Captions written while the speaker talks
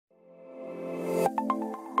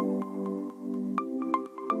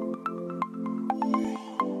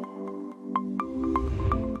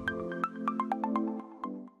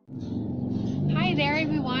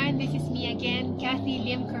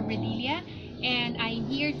and I'm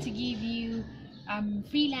here to give you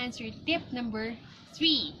freelancer tip number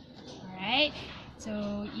 3. Alright,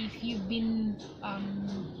 so if you've been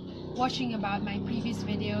watching about my previous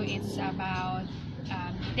video, it's about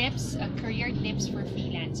career tips for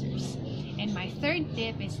freelancers. And my third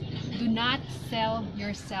tip is do not sell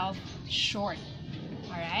yourself short.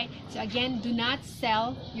 Alright, so again, do not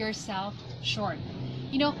sell yourself short.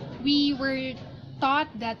 You know, we were taught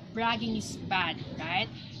that bragging is bad, right?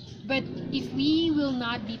 But if we will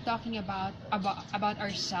not be talking about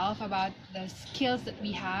ourselves, about the skills that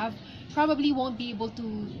we have, probably won't be able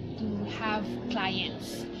to have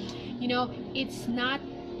clients. You know, it's not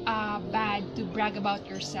bad to brag about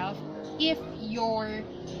yourself if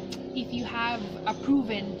you have a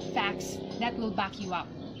proven facts that will back you up.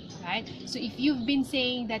 Right? So if you've been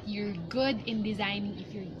saying that you're good in designing,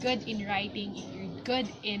 if you're good in writing, if you're good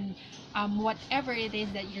in whatever it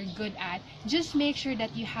is that you're good at, just make sure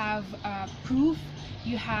that you have proof,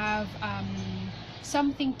 you have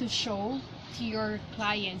something to show to your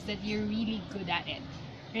clients that you're really good at it.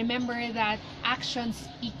 Remember that action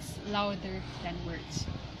speaks louder than words,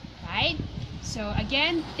 right? So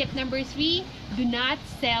again, tip number 3, do not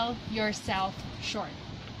sell yourself short.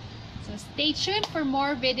 So stay tuned for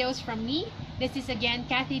more videos from me. This is again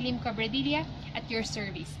Cabradilla at your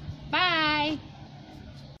service. Bye!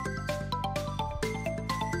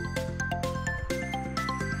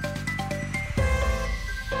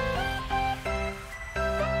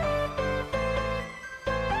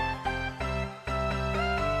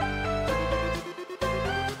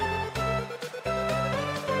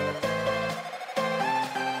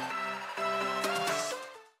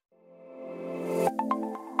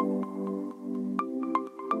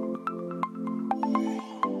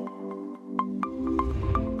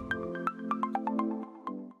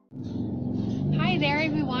 Hi there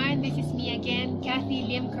everyone, this is me again,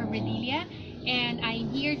 Cabradilla, and I'm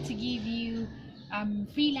here to give you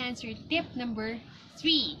freelancer tip number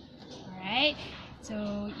 3. Alright,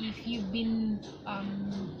 so if you've been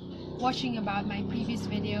watching about my previous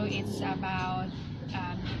video, it's about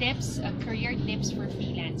career tips for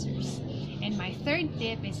freelancers. And my third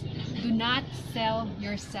tip is do not sell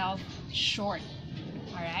yourself short.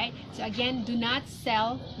 Alright, so again, do not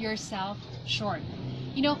sell yourself short.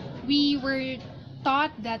 You know, we were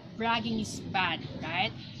taught that bragging is bad,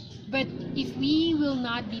 right? But if we will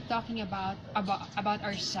not be talking about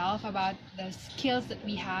ourselves, about the skills that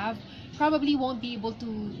we have, probably won't be able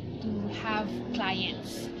to have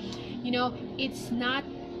clients. You know, it's not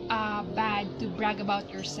bad to brag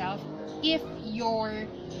about yourself if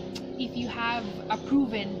you have a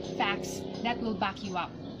proven facts that will back you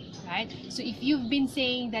up. Right? So if you've been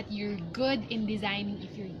saying that you're good in designing,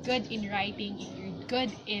 if you're good in writing, if you're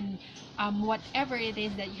good in whatever it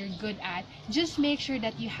is that you're good at, just make sure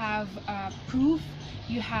that you have proof,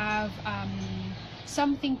 you have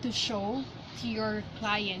something to show to your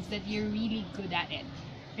clients that you're really good at it.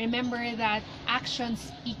 Remember that action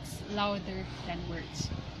speaks louder than words,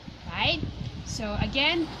 right? So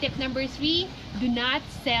again, tip number 3, do not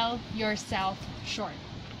sell yourself short.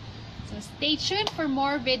 So stay tuned for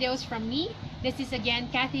more videos from me. This is again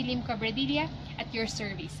Cabradilla at your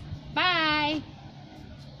service. Bye!